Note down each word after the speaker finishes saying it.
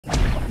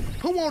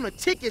Who want a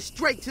ticket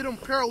straight to them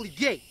pearly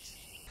gates?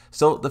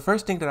 So the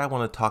first thing that I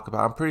want to talk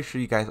about, I'm pretty sure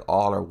you guys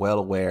all are well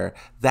aware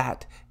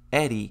that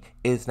Eddie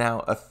is now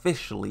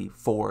officially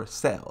for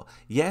sale.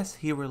 Yes,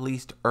 he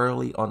released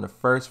early on the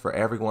first for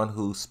everyone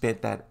who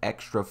spent that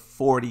extra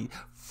 $40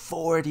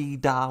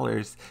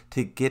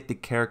 to get the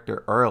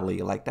character early.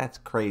 Like, that's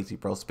crazy,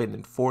 bro.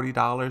 Spending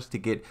 $40 to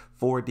get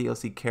 4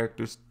 DLC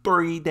characters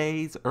 3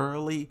 days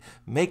early.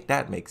 Make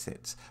that make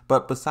sense.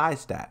 But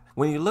besides that,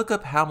 when you look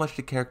up how much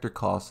the character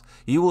costs,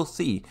 you will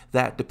see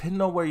that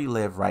depending on where you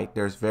live, right,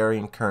 there's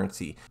varying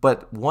currency.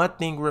 But one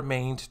thing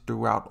remains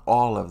throughout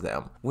all of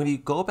them. When you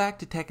go back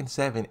to Tekken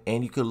 7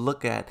 and you can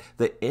look at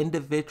the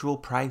individual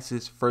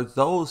prices for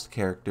those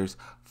characters,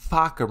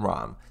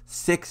 Fakaram,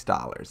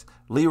 $6.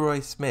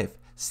 Leroy Smith,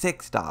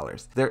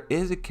 $6. There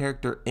is a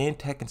character in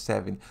Tekken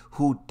 7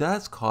 who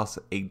does cost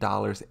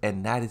 $8,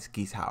 and that is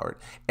Geese Howard.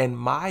 In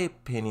my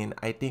opinion,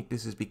 I think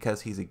this is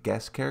because he's a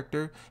guest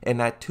character, and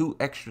that $2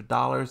 extra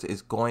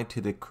is going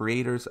to the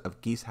creators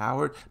of Geese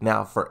Howard.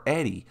 Now for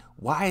Eddie,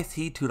 why is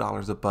he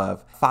 $2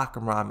 above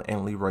Fakaram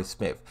and Leroy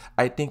Smith?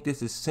 I think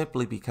this is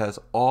simply because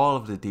all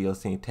of the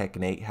DLC in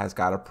Tekken 8 has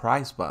got a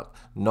price bump.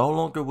 No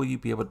longer will you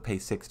be able to pay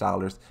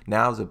 $6.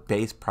 Now the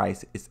base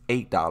price is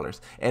 $8.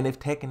 And if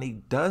Tekken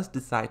 8 does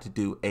decide to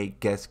do a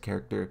guest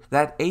character,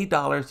 that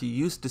 $8 you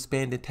used to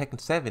spend in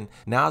Tekken 7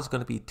 now is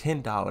going to be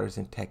 $10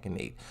 in Tekken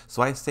 8.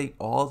 So I say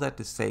all that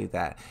to say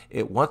that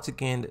it once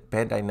again,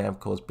 Bandai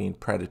Namco is being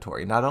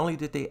predatory. Not only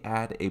did they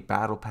add a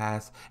battle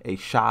pass, a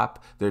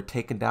shop, they're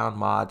taking down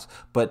mods,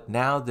 but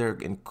now they're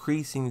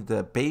increasing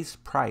the base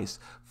price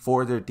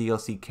for their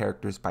DLC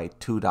characters by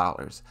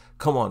 $2.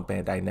 Come on,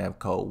 Bandai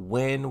Namco,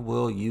 when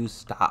will you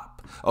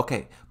stop?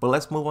 Okay, but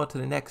let's move on to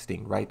the next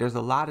thing, right? There's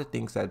a lot of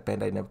things that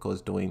Bandai Namco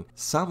is doing,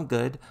 some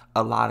good,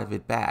 a lot of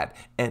it bad,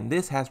 and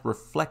this has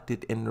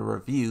reflected in the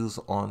reviews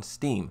on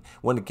Steam.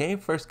 When the game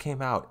first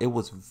came out, it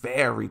was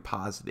very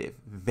positive,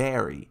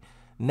 very.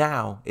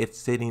 Now it's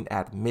sitting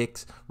at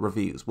mixed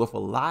reviews, with a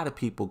lot of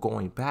people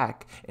going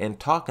back and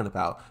talking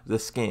about the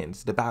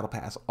skins, the battle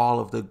pass, all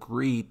of the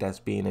greed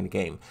that's being in the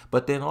game,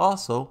 but then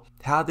also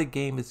how the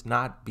game is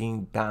not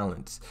being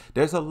balanced.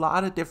 There's a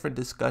lot of different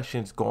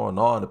discussions going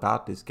on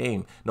about this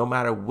game. No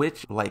matter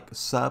which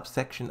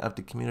subsection of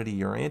the community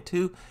you're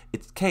into,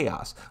 it's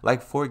chaos.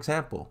 Like, for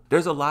example,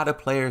 there's a lot of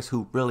players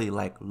who really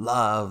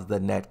love the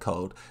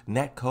netcode.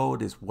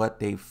 Netcode is what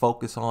they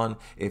focus on.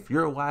 If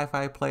you're a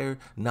Wi-Fi player,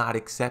 not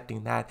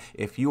accepting that.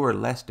 If you are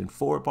less than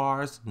 4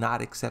 bars,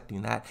 not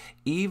accepting that.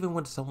 Even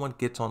when someone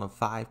gets on a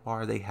 5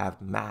 bar, they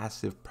have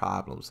massive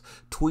problems.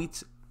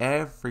 Tweets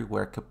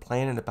everywhere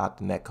complaining about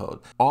the netcode.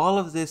 All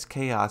of this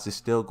chaos is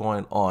still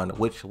going on,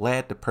 which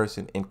led the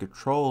person in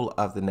control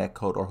of the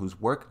netcode, or who's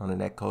working on the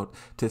netcode,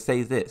 to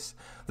say this: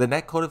 the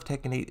netcode of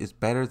Tekken 8 is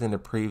better than the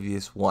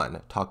previous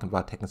one, talking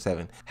about Tekken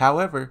 7.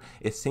 However,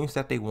 it seems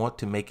that they want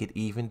to make it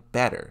even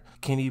better.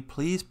 Can you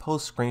please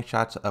post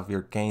screenshots of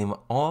your game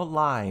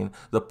online,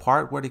 the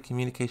part where the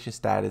communication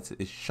status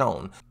is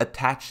shown,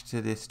 attached to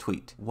this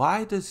tweet?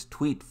 Why does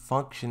tweet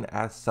function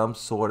as some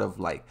sort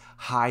of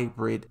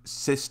hybrid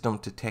system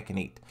to Tekken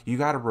 8? You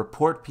gotta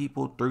report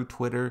people through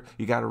Twitter,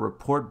 you gotta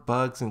report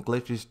bugs and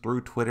glitches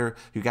through Twitter,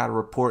 you gotta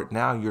report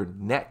now your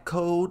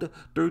netcode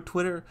through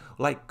Twitter.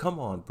 Come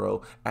on,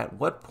 bro. At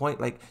what point,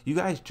 you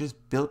guys just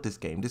built this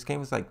game. This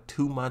game is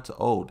 2 months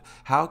old.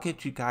 How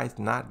could you guys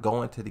not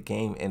go into the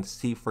game and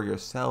see for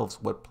yourselves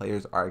what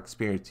players are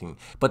experiencing?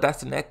 But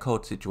that's the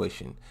netcode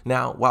situation.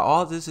 Now, while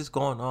all this is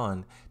going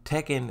on,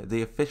 Tekken,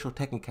 the official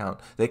Tekken count,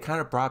 they kind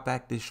of brought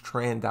back this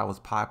trend that was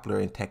popular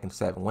in Tekken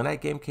 7. When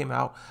that game came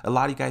out, a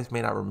lot of you guys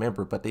may not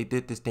remember, but they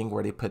did this thing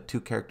where they put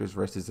 2 characters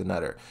versus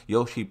another.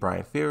 Yoshi,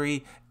 Brian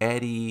Fury,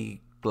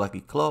 Eddie,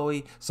 Lucky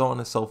Chloe, so on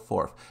and so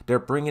forth. They're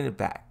bringing it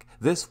back.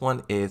 This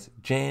one is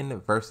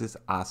Jin versus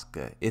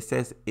Asuka. It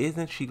says,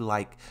 isn't she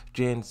like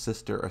Jin's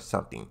sister or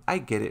something? I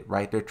get it,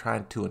 right? They're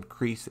trying to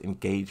increase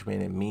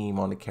engagement and meme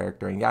on the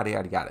character and yada,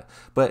 yada, yada.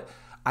 But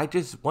I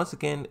just, once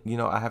again,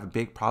 I have a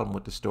big problem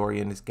with the story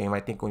in this game. I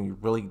think when you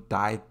really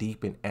dive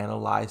deep and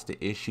analyze the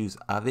issues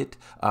of it,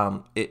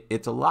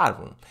 it's a lot of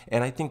them.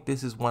 And I think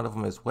this is one of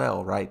them as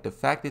well, right? The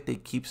fact that they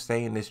keep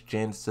saying this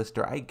Jin's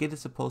sister, I get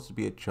it's supposed to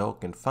be a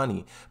joke and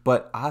funny,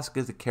 but Asuka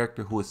is a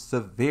character who is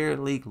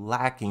severely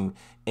lacking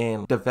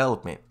in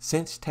development.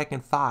 Since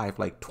Tekken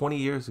 5, 20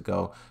 years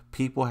ago,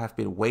 people have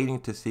been waiting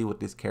to see what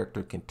this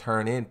character can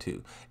turn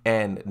into.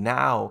 And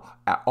now,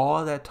 at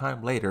all that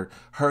time later,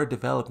 her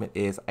development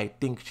is, I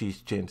think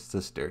she's Jin's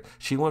sister.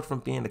 She went from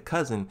being a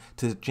cousin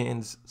to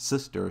Jin's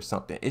sister or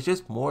something. It's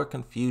just more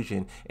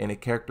confusion in a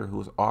character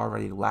who's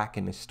already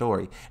lacking the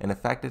story. And the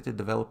fact that the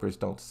developers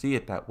don't see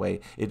it that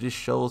way, it just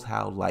shows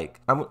how,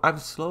 I'm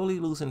slowly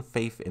losing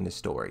faith in the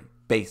story.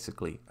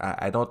 basically.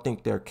 I don't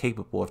think they're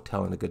capable of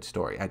telling a good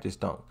story. I just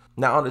don't.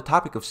 Now, on the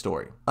topic of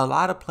story, a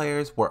lot of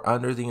players were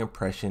under the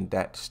impression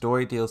that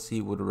story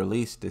DLC would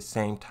release the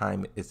same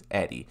time as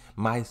Eddie,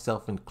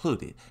 myself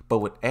included. But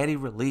with Eddie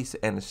released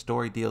and the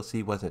story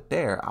DLC wasn't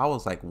there, I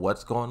was like,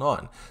 what's going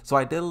on? So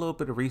I did a little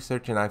bit of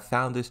research and I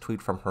found this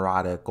tweet from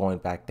Harada going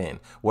back then,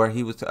 where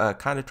he was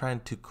kind of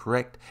trying to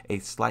correct a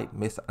slight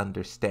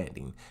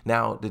misunderstanding.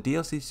 Now, the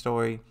DLC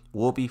story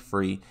will be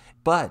free,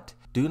 but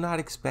do not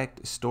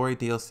expect story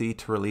DLC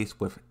to release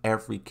with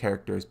every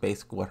character is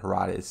basically what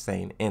Harada is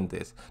saying in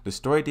this. The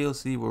story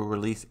DLC will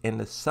release in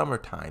the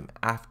summertime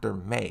after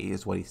May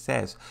is what he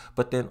says,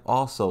 but then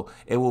also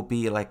it will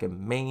be like a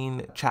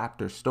main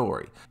chapter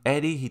story.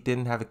 Eddie, he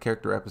didn't have a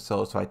character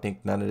episode, so I think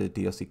none of the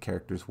DLC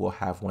characters will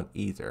have one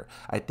either.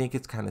 I think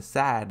it's kind of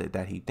sad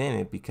that he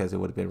didn't, because it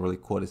would have been really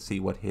cool to see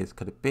what his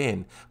could have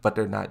been, but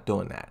they're not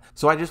doing that.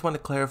 So I just want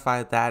to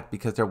clarify that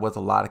because there was a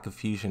lot of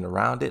confusion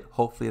around it.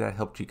 Hopefully that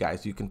helped you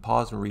guys. You can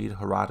pause and read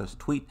Harada's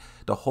tweet,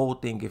 the whole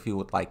thing if you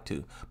would like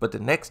to. But the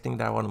next thing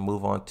that I want to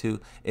move on to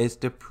is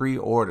the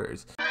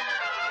pre-orders.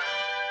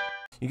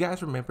 You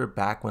guys remember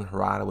back when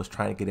Harada was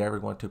trying to get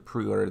everyone to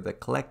pre-order the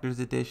collector's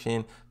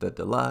edition, the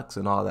deluxe,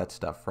 and all that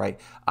stuff, right?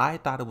 I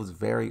thought it was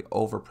very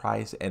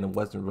overpriced and it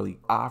wasn't really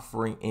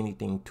offering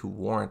anything to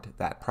warrant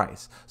that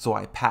price, so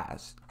I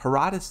passed.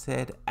 Harada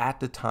said at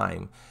the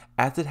time,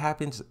 as it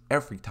happens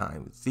every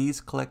time, these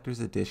collector's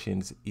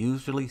editions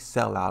usually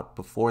sell out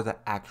before the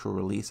actual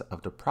release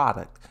of the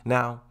product.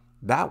 Now,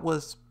 that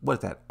was, what is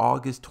that,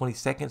 August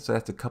 22nd? So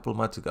that's a couple of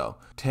months ago.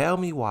 Tell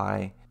me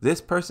why this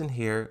person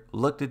here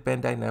looked at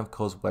Bandai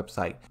Namco's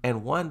website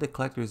and one, the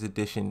collector's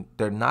edition,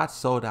 they're not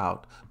sold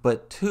out,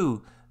 but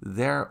two,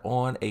 they're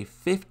on a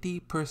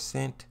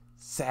 50%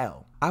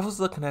 sale. I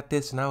was looking at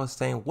this and I was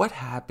saying, what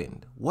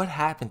happened? What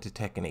happened to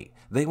Tekken 8?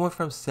 They went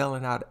from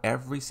selling out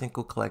every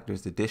single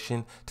collector's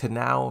edition to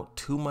now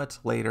 2 months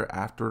later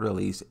after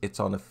release, it's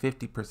on a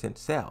 50%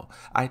 sale.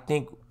 I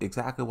think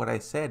exactly what I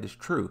said is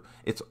true.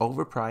 It's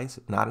overpriced,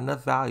 not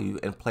enough value,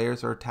 and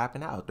players are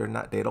tapping out.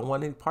 They don't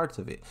want any parts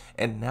of it.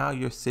 And now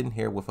you're sitting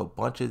here with a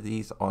bunch of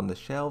these on the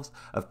shelves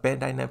of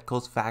Bandai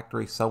Namco's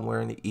factory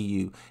somewhere in the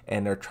EU,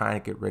 and they're trying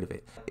to get rid of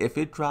it. If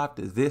it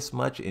dropped this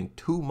much in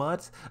 2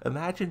 months,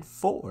 imagine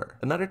 4.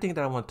 Another thing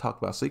that I want to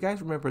talk about, so you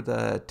guys remember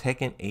the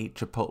Tekken 8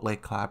 Chipotle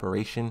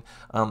collaboration?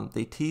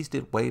 They teased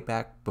it way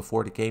back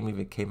before the game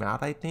even came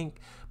out, I think,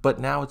 but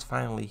now it's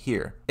finally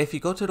here. If you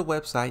go to the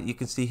website, you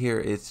can see here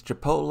it's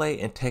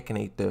Chipotle and Tekken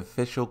 8, the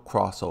official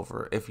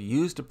crossover. If you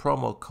use the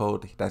promo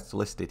code that's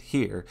listed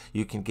here,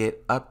 you can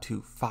get up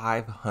to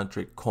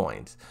 500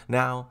 coins.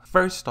 Now,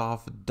 first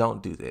off,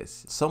 don't do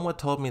this. Someone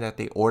told me that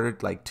they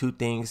ordered like 2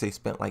 things, they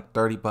spent like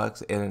 30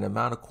 bucks, and the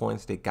amount of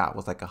coins they got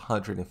was like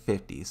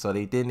 150, so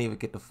they didn't even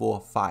get the full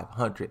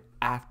 500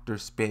 after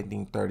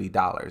spending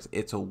 $30.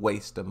 It's a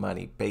waste of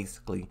money,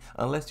 basically.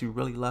 Unless you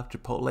really love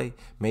Chipotle,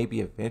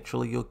 maybe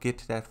eventually you'll get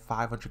to that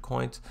 500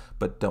 coins,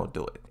 but don't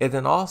do it. And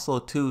then also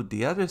too,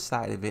 the other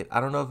side of it,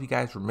 I don't know if you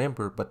guys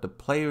remember, but the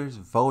players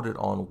voted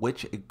on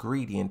which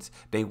ingredients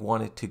they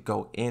wanted to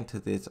go into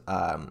this,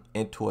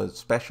 into a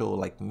special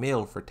like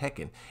meal for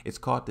Tekken. It's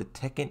called the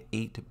Tekken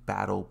 8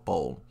 Battle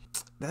Bowl.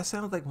 That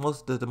sounds like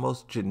the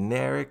most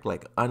generic,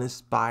 like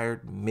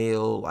uninspired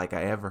meal like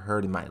I ever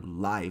heard in my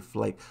life.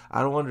 Like,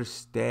 I don't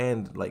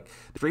understand. Like,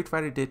 Street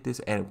Fighter did this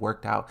and it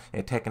worked out,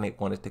 and Tekken 8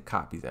 wanted to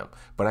copy them.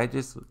 But I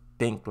just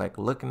think, like,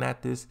 looking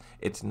at this,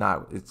 I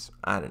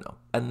don't know.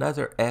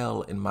 Another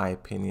L in my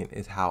opinion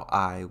is how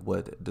I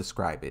would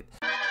describe it.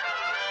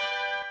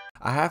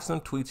 I have some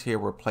tweets here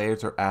where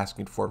players are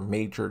asking for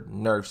major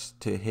nerfs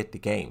to hit the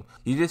game.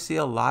 You just see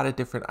a lot of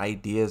different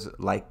ideas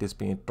like this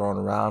being thrown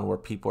around, where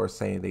people are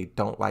saying they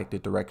don't like the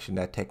direction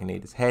that Tekken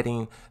 8 is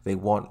heading. They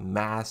want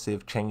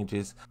massive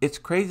changes. It's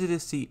crazy to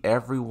see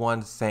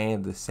everyone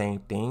saying the same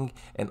thing,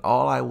 and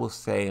all I will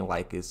say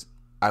is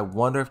I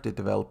wonder if the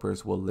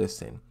developers will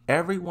listen.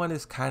 Everyone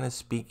is kind of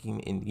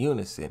speaking in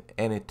unison,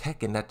 and in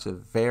Tekken, that's a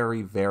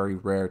very, very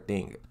rare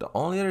thing. The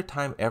only other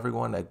time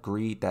everyone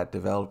agreed that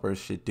developers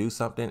should do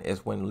something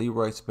is when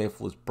Leroy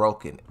Smith was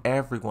broken.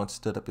 Everyone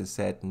stood up and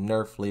said,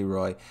 nerf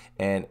Leroy,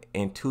 and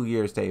in 2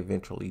 years, they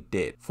eventually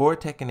did. For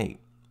Tekken 8,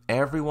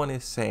 everyone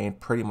is saying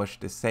pretty much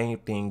the same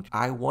thing.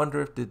 I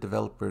wonder if the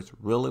developers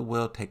really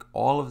will take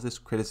all of this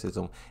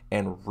criticism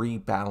and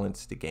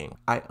rebalance the game.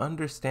 I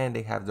understand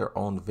they have their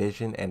own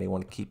vision and they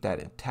want to keep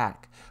that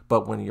intact,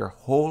 but when your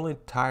whole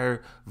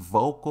entire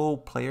vocal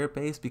player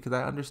base, because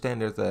I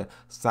understand there's a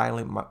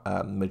silent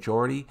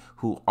majority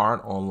who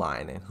aren't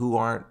online and who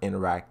aren't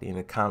interacting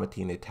and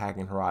commenting and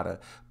tagging Harada,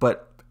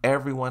 but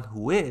everyone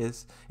who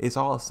is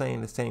all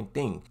saying the same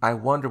thing. I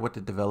wonder what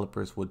the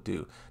developers would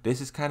do.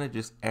 This is kind of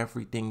just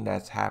everything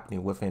that's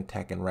happening within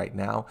Tekken right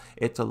now.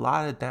 It's a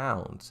lot of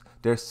downs.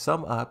 There's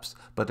some ups,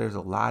 but there's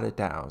a lot of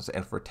downs.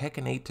 And for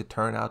Tekken 8 to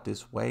turn out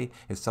this way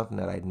is something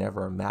that I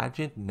never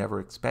imagined, never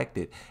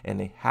expected, and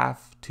they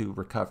have to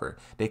recover.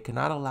 They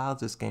cannot allow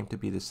this game to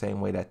be the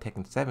same way that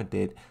Tekken 7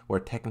 did, where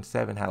Tekken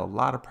 7 had a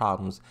lot of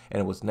problems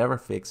and it was never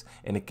fixed,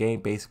 and the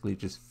game basically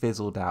just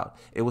fizzled out.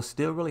 It was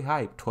still really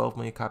hyped, 12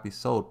 million copies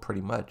sold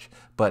pretty much,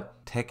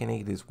 but Tekken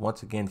 8 is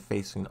once again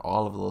facing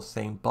all of those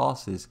same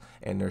bosses,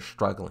 and they're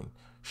struggling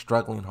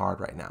hard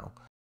right now.